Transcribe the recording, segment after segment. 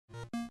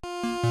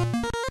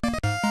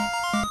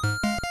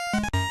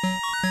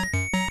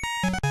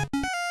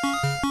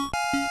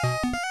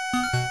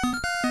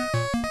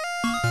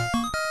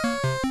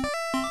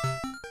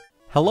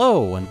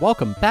Hello, and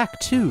welcome back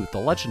to The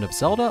Legend of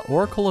Zelda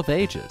Oracle of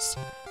Ages.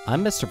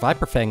 I'm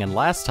MrViperfang, and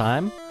last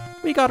time,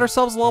 we got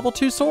ourselves a level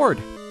 2 sword.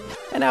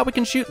 And now we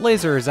can shoot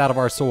lasers out of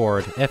our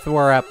sword if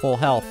we're at full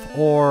health,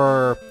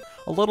 or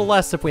a little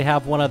less if we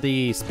have one of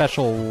the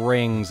special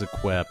rings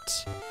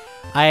equipped.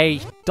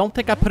 I don't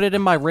think I put it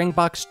in my ring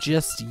box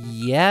just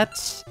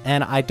yet,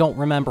 and I don't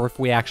remember if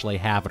we actually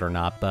have it or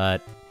not,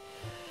 but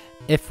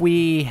if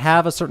we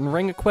have a certain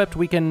ring equipped,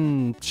 we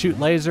can shoot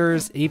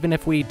lasers even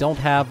if we don't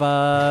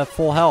have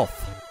full health.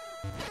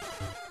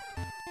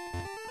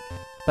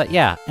 But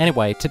yeah,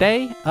 anyway,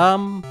 today,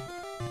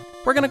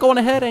 we're gonna go on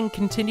ahead and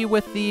continue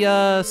with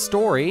the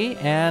story,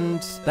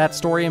 and that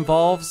story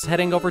involves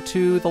heading over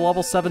to the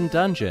level 7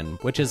 dungeon,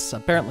 which is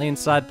apparently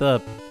inside the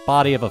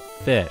body of a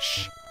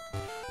fish.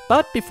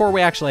 But before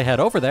we actually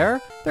head over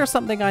there, there's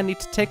something I need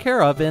to take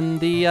care of in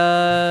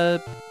the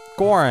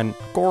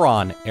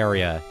Goron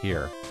area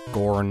here.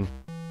 Gorn.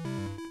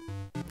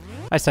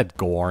 I said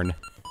Gorn.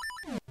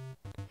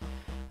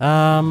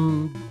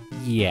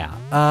 Yeah.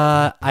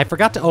 I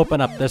forgot to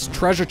open up this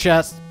treasure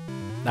chest.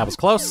 That was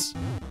close.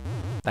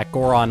 That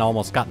Goron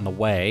almost got in the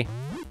way.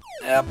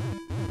 Yep.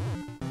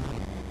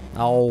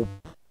 Oh.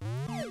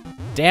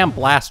 Damn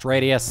blast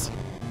radius.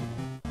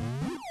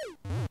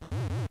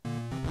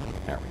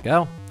 There we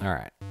go.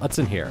 Alright, what's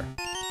in here?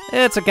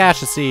 It's a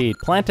gaseous seed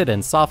planted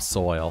in soft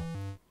soil.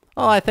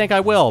 Oh, I think I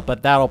will,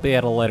 but that'll be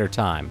at a later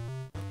time.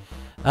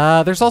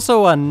 There's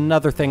also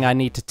another thing I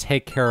need to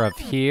take care of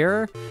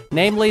here,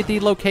 namely the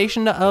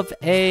location of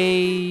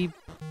a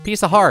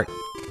piece of heart,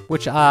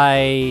 which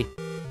I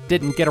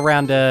didn't get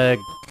around to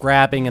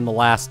grabbing in the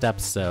last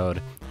episode.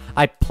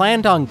 I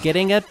planned on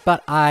getting it,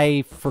 but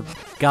I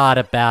forgot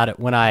about it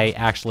when I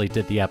actually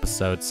did the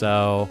episode,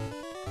 so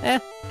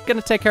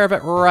gonna take care of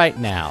it right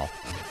now.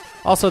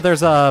 Also,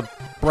 there's a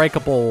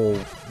breakable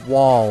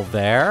wall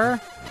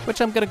there,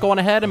 which I'm gonna go on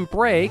ahead and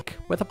break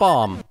with a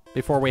bomb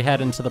before we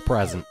head into the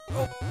present.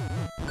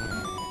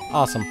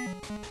 Awesome.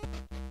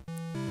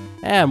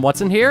 And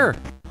what's in here?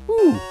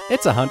 Ooh,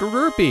 it's 100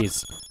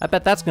 rupees. I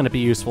bet that's gonna be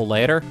useful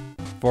later,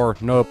 for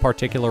no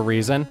particular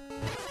reason.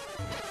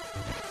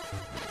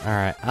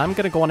 Alright, I'm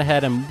gonna go on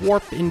ahead and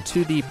warp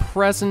into the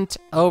present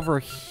over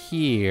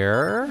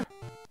here.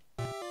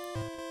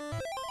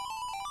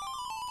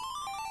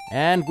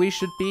 And we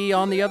should be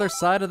on the other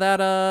side of that,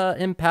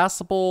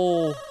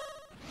 impassable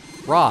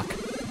rock.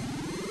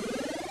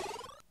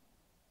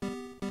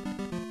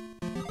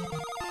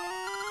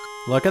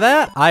 Look at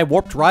that! I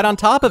warped right on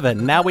top of it,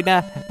 and now we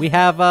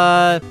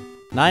have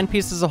 9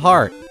 pieces of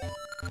heart.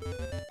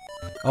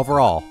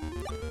 Overall.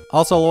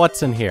 Also,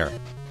 what's in here?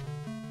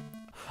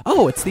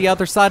 Oh, it's the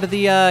other side of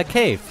the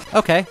cave.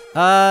 Okay,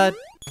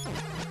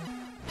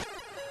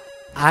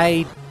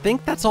 I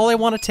think that's all I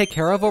want to take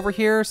care of over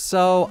here,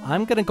 so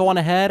I'm gonna go on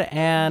ahead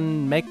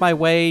and make my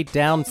way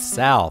down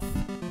south.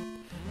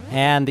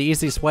 And the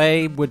easiest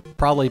way would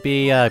probably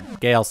be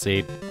Gale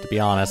Seed, to be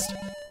honest.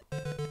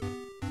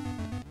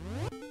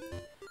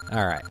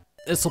 Alright,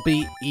 this will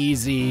be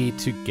easy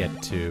to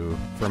get to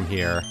from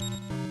here.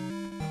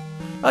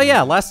 Oh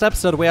yeah, last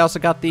episode we also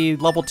got the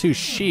level 2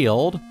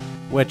 shield,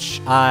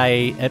 which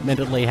I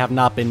admittedly have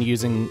not been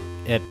using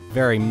it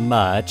very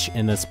much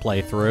in this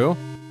playthrough.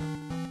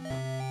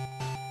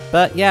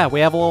 But yeah,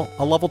 we have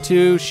a level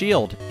 2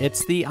 shield.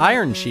 It's the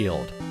Iron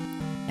Shield.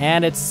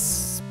 And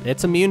it's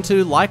immune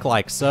to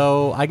like,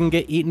 so I can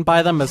get eaten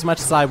by them as much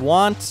as I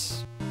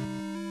want.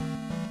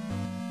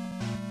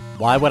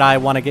 Why would I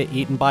want to get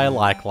eaten by a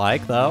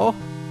like, though?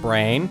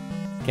 Brain,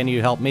 can you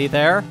help me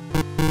there?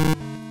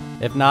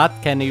 If not,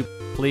 can you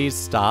please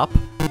stop?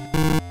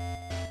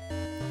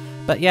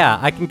 But yeah,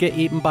 I can get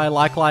eaten by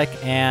like,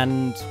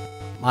 and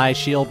my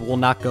shield will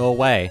not go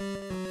away.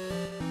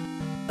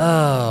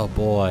 Oh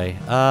boy.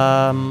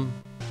 Can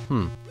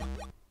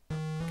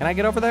I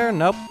get over there?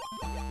 Nope.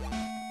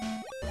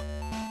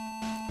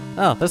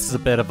 Oh, this is a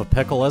bit of a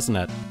pickle, isn't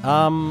it?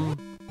 I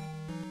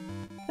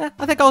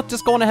think I'll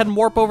just go on ahead and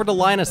warp over to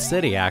Lina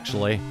City,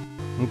 actually,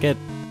 and get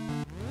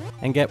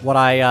what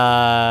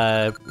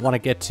I want to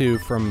get to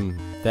from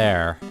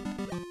there.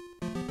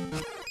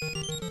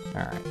 All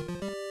right.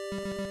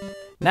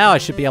 Now I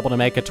should be able to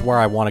make it to where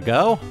I want to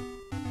go.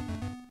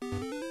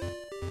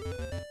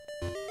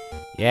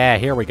 Yeah,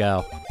 here we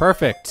go.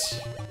 Perfect.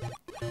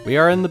 We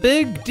are in the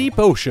big, deep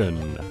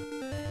ocean.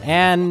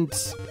 And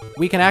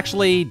we can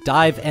actually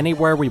dive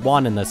anywhere we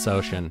want in this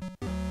ocean.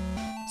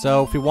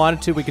 So if we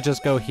wanted to, we could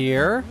just go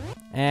here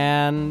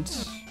and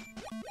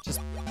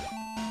just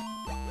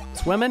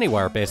swim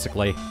anywhere,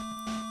 basically.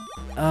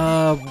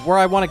 Where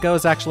I want to go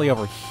is actually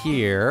over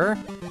here,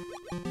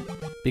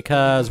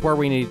 because where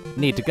we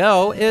need to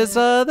go is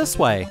this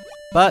way.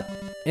 But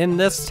in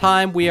this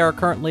time, we are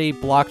currently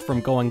blocked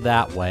from going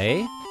that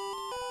way.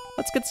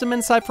 Let's get some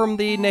insight from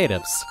the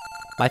natives.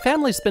 My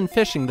family's been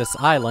fishing this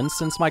island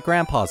since my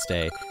grandpa's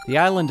day. The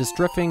island is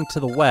drifting to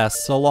the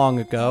west so long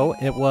ago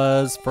it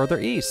was further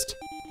east.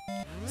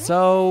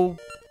 So,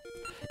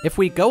 if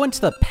we go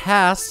into the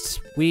past,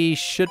 we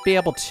should be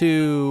able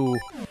to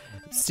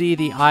see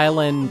the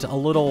island a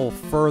little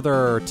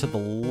further to the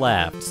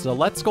left. So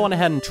let's go on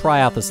ahead and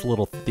try out this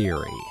little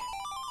theory.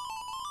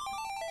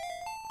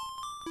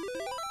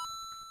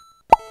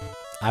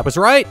 I was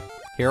right!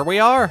 Here we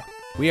are!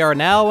 We are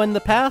now in the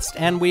past,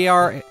 and we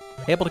are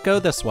able to go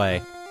this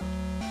way.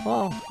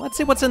 Well, let's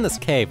see what's in this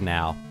cave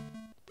now.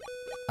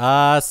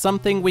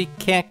 Something we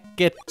can't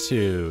get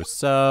to,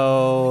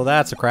 so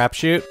that's a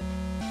crapshoot.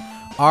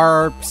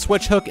 Our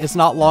switch hook is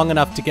not long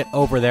enough to get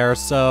over there,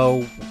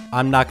 so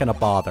I'm not gonna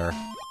bother.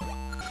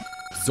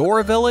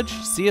 Zora Village,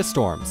 Sea of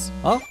Storms.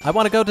 Oh, I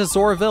want to go to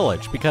Zora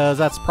Village, because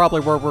that's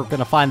probably where we're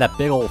gonna find that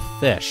big old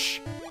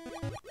fish.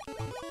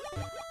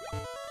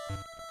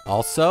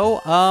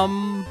 Also,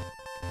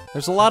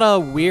 there's a lot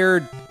of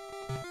weird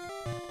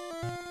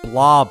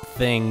blob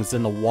things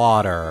in the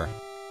water.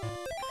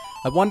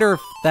 I wonder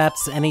if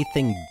that's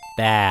anything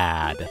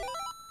bad.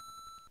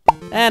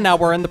 And now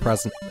we're in the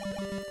present.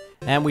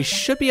 And we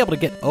should be able to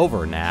get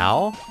over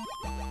now.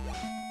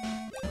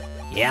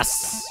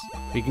 Yes!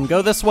 We can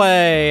go this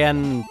way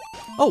and...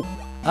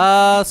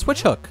 Oh!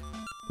 Switch hook.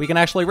 We can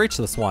actually reach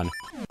this one.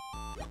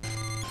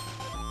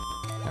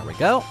 There we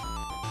go.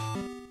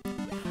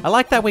 I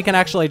like that we can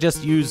actually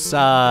just use,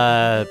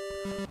 our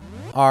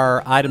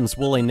items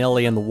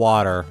willy-nilly in the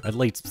water. At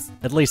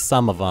least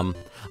some of them.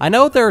 I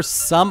know there's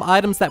some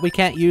items that we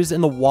can't use in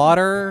the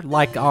water,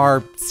 like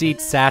our seed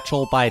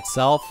satchel by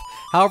itself.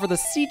 However, the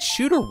seed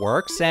shooter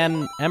works,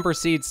 and ember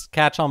seeds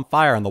catch on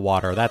fire in the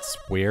water. That's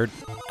weird.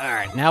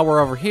 Alright, now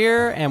we're over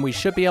here, and we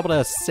should be able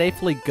to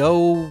safely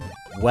go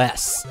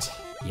west.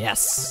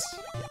 Yes.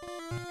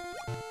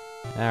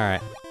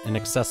 Alright,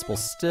 inaccessible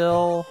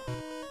still.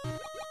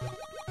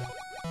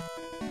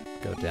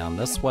 Go down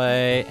this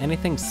way.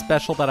 Anything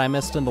special that I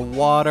missed in the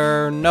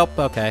water? Nope,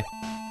 okay.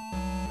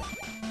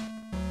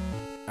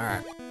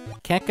 Alright,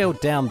 can't go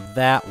down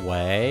that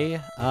way.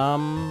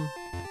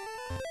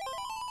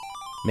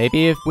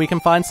 Maybe if we can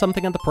find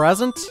something in the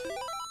present?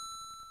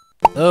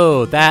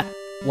 Oh, that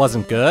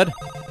wasn't good.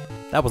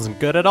 That wasn't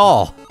good at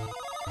all.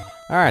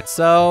 Alright,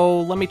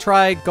 so let me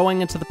try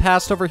going into the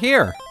past over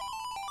here.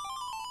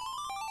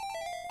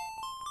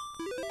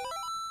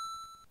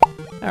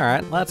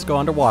 Alright, let's go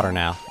underwater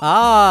now.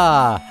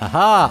 Ah,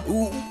 haha.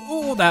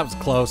 Ooh, that was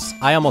close.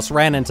 I almost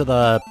ran into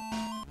the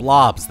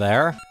blobs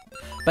there.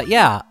 But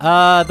yeah,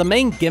 the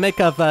main gimmick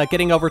of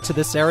getting over to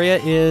this area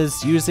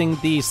is using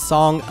the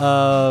Song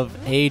of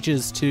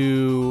Ages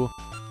to...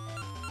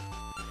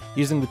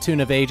 using the Tune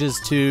of Ages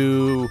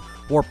to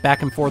warp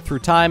back and forth through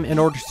time in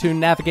order to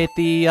navigate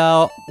the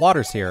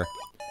waters here.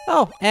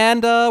 Oh,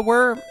 and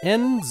we're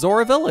in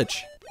Zora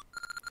Village.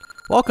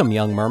 Welcome,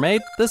 young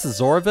mermaid. This is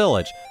Zora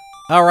Village.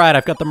 Alright,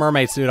 I've got the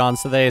mermaid suit on,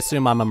 so they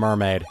assume I'm a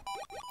mermaid.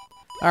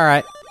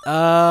 Alright,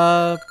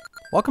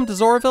 welcome to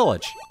Zora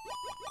Village.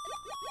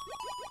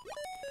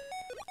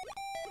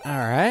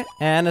 Alright,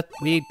 and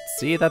we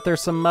see that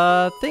there's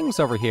some, things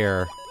over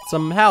here.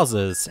 Some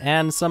houses,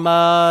 and some,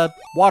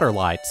 water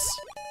lights.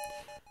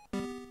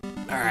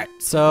 Alright,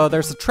 so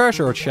there's a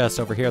treasure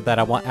chest over here that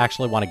I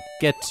actually want to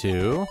get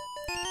to.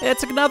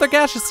 It's another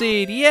gacha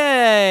seed!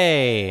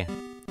 Yay!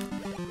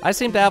 I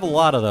seem to have a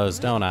lot of those,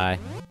 don't I?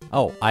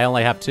 Oh, I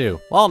only have 2.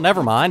 Well,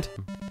 never mind.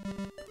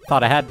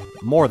 Thought I had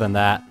more than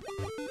that.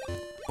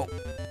 Oh.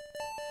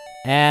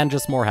 And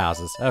just more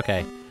houses.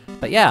 Okay.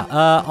 But yeah,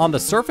 on the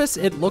surface,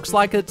 it looks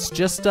like it's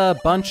just a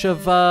bunch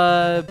of,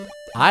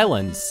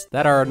 islands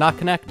that are not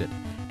connected.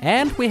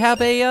 And we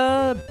have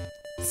a,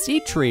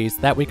 seed trees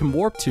that we can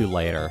warp to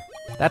later.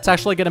 That's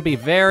actually going to be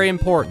very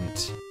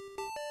important.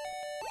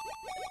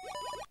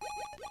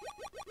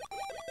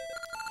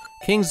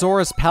 King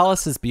Zora's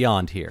palace is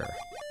beyond here.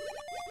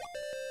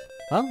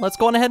 Well, let's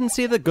go on ahead and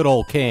see the good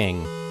old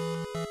king.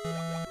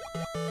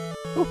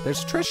 Ooh,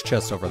 there's a treasure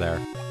chest over there.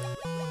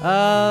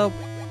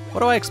 What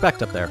do I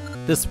expect up there?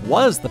 This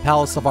was the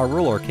palace of our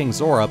ruler, King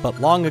Zora, but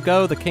long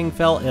ago the king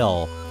fell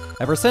ill.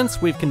 Ever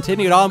since, we've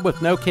continued on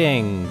with no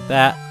king,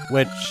 that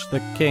which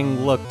the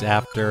king looked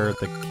after,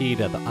 the key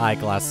to the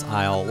Eyeglass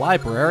Isle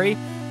Library.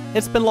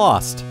 It's been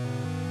lost.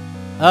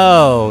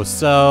 Oh,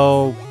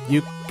 so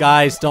you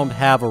guys don't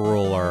have a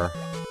ruler.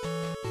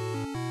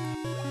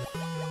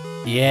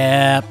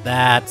 Yeah,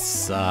 that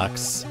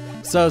sucks.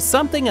 So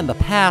something in the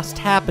past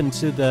happened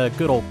to the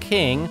good old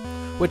king,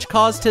 which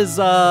caused his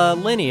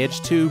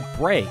lineage to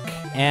break,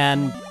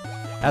 and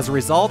as a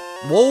result,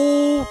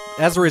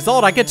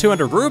 I get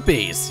 200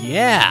 rupees,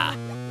 yeah!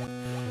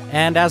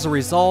 And as a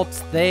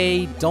result,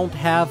 they don't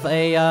have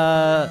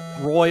a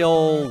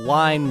royal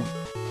line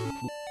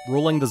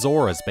ruling the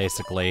Zoras,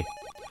 basically.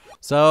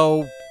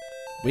 So,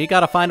 we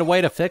gotta find a way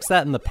to fix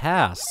that in the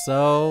past,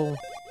 so...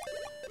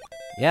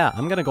 yeah,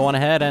 I'm gonna go on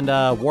ahead and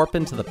warp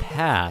into the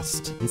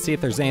past and see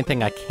if there's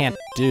anything I can't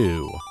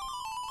do.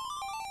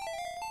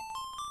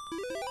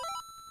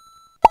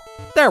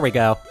 There we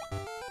go.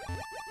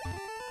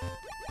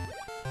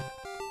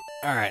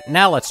 Alright,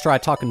 now let's try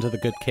talking to the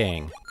good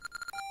king.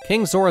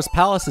 King Zora's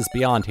palace is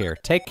beyond here.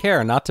 Take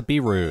care not to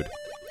be rude.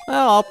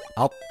 Well,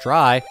 I'll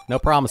try. No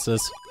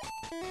promises.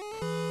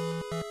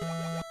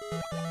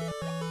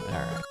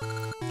 Alright.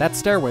 That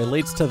stairway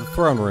leads to the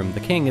throne room. The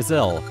king is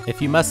ill.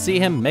 If you must see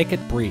him, make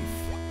it brief.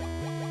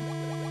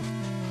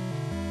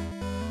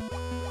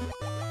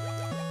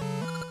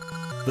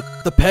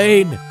 The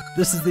pain!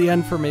 This is the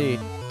end for me.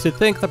 To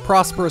think the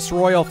prosperous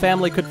royal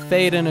family could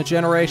fade in a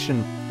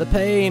generation. The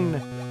pain!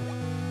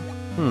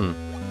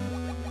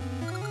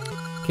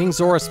 King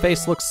Zora's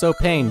face looks so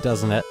pained,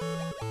 doesn't it?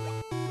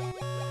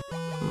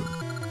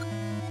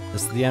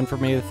 This is the end for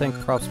me to think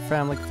the prosperous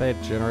family could fade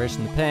in a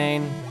generation. The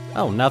pain.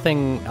 Oh,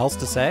 nothing else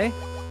to say?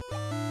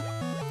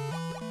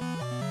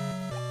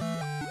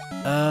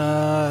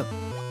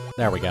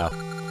 There we go.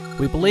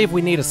 We believe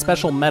we need a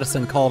special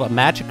medicine called a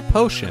magic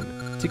potion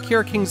to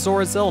cure King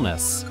Zora's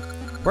illness.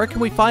 Where can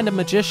we find a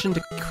magician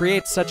to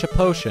create such a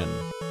potion?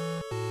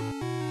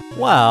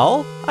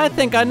 Well, I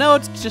think I know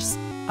just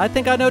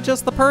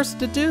the person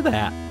to do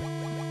that.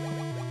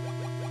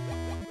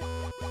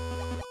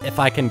 If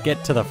I can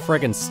get to the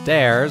friggin'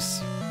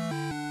 stairs.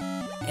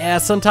 Yeah,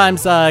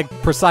 sometimes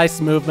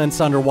precise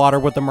movements underwater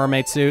with the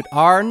mermaid suit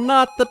are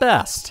not the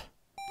best.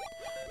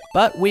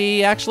 But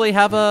we actually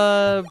have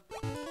a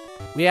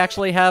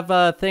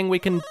thing we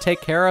can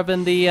take care of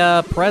in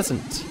the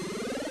present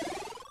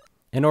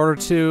in order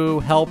to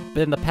help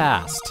in the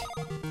past.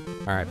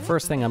 Alright,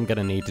 first thing I'm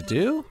gonna need to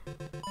do.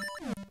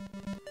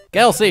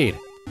 Gale Seed!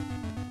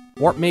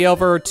 Warp me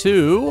over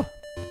to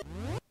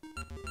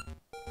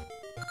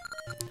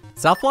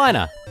South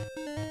Lina.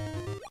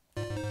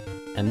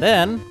 And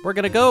then we're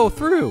gonna go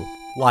through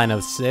Lina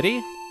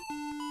City.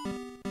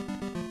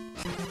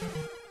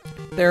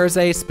 There's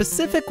a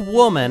specific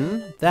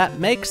woman that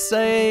makes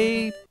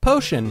a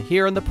potion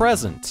here in the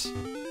present.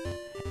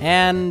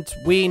 And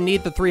we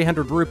need the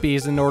 300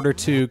 rupees in order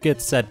to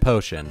get said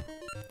potion.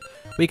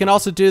 We can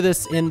also do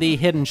this in the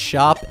hidden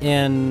shop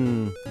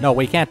in... No,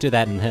 we can't do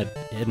that in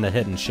the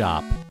hidden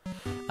shop.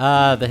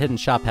 The hidden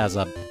shop has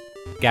a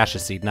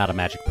gaseous seed, not a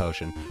magic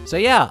potion. So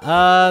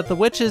yeah, the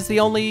witch is the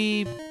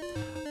only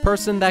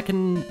person that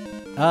can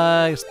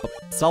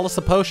sell us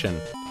a potion.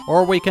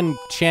 Or we can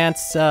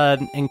chance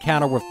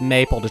encounter with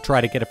Maple to try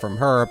to get it from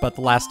her, but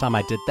the last time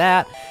I did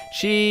that,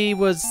 she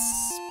was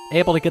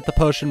able to get the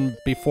potion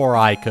before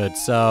I could,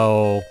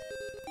 so...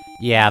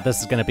 Yeah, this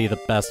is gonna be the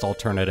best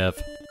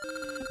alternative.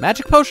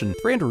 Magic potion,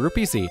 300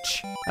 rupees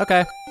each.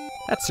 Okay.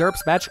 That's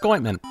Syrup's magic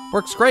ointment.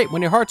 Works great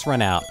when your hearts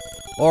run out.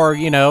 Or,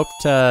 you know,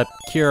 to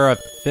cure a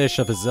fish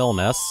of his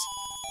illness.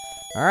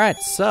 Alright,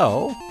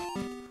 so...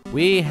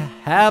 we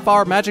have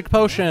our magic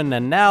potion,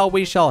 and now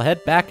we shall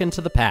head back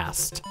into the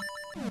past.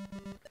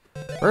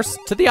 First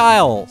to the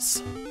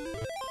Isles.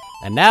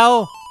 And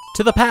now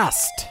to the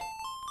past.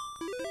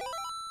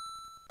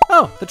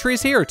 Oh, the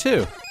tree's here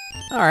too.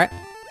 Alright,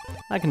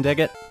 I can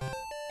dig it.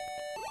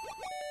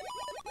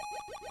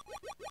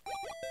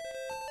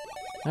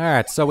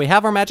 Alright, so we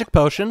have our magic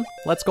potion.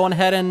 Let's go on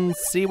ahead and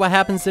see what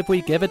happens if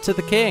we give it to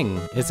the king.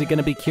 Is he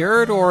gonna be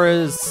cured, or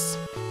is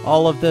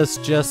all of this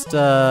just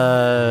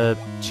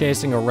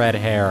chasing a red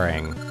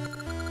herring?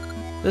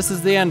 This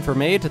is the end for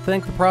me, to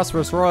think the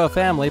prosperous royal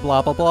family,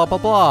 blah blah blah blah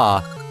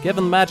blah.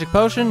 Given the magic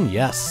potion,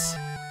 yes.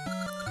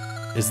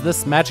 Is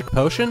this magic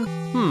potion?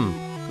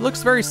 It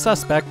looks very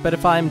suspect, but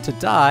if I'm to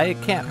die,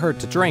 it can't hurt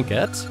to drink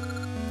it.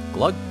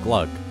 Glug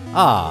glug.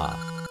 Ah.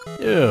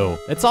 Ew,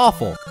 it's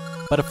awful.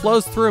 But it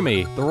flows through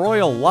me. The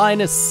royal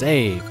line is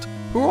saved.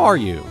 Who are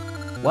you?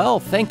 Well,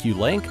 thank you,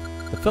 Link.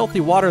 The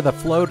filthy water that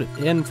flowed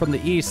in from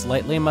the east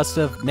lately must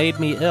have made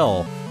me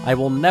ill. I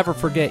will never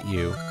forget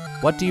you.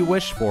 What do you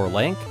wish for,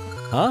 Link?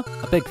 Huh?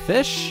 A big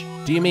fish?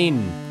 Do you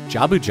mean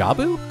Jabu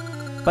Jabu?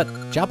 But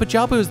Jabu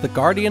Jabu is the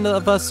guardian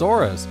of us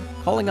Zoras.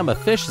 Calling him a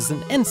fish is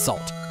an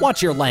insult.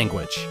 Watch your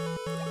language.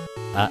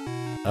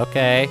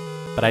 Okay.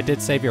 But I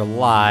did save your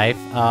life.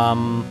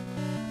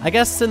 I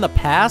guess in the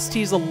past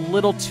he's a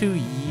little too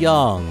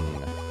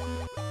young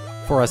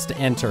for us to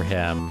enter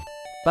him.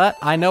 But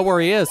I know where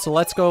he is, so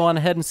let's go on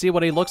ahead and see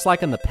what he looks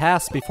like in the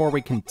past before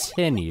we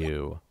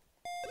continue.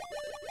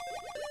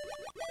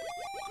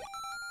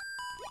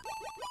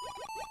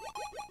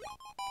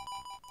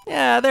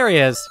 Yeah, there he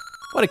is.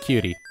 What a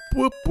cutie.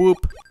 Whoop whoop.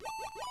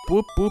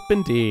 Whoop whoop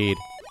indeed.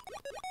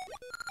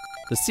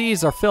 The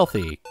seas are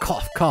filthy.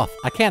 Cough cough.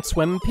 I can't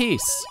swim in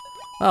peace.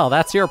 Well,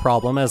 that's your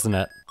problem, isn't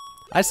it?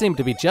 I seem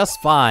to be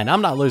just fine.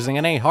 I'm not losing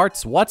any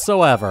hearts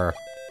whatsoever.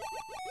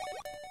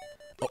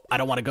 Oh, I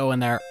don't want to go in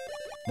there.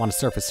 Want to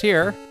surface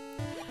here.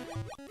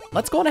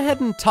 Let's go on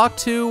ahead and talk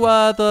to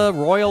the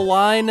royal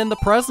line in the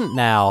present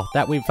now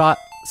that we've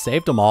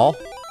saved them all.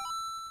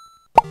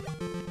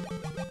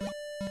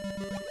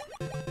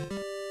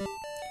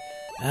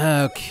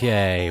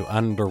 Okay,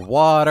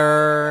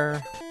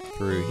 underwater,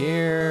 through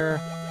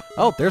here.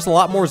 Oh, there's a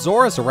lot more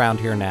Zoras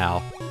around here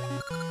now.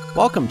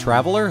 Welcome,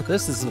 traveler.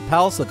 This is the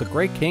palace of the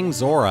great King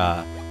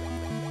Zora.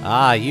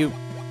 Ah, you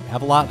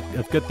have a lot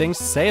of good things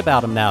to say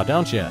about him now,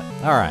 don't you?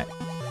 All right.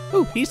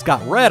 Ooh, he's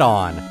got red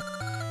on.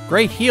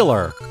 Great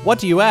healer, what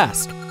do you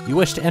ask? You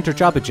wish to enter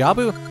Jabu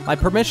Jabu? My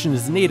permission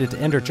is needed to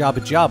enter Jabu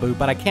Jabu,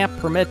 but I can't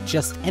permit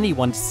just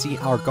anyone to see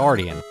our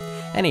guardian.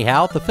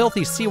 Anyhow, the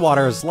filthy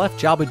seawater has left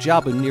Jabu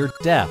Jabu near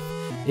death.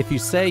 If you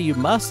say you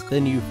must,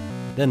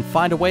 then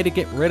find a way to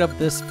get rid of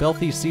this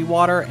filthy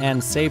seawater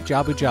and save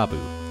Jabu Jabu.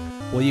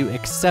 Will you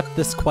accept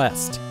this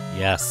quest?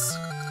 Yes.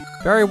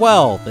 Very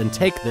well, then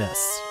take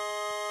this.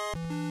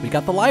 We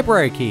got the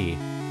library key.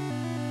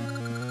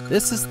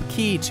 This is the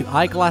key to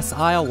Eyeglass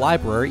Isle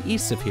Library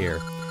east of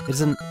here.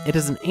 It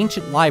is an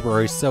ancient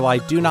library, so I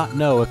do not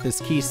know if this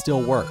key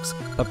still works,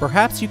 but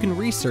perhaps you can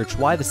research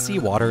why the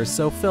seawater is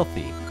so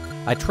filthy.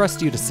 I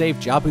trust you to save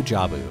Jabu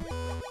Jabu.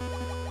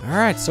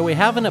 Alright, so we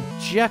have an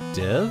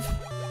objective,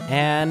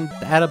 and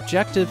that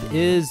objective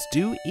is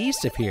due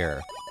east of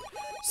here.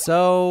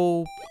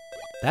 So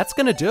that's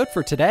gonna do it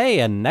for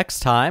today, and next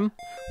time,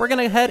 we're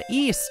gonna head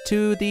east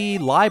to the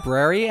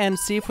library and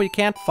see if we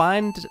can't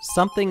find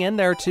something in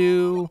there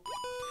to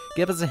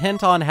give us a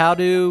hint on how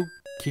to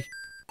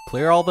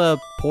clear all the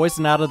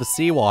poison out of the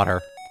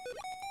seawater.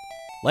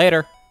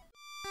 Later.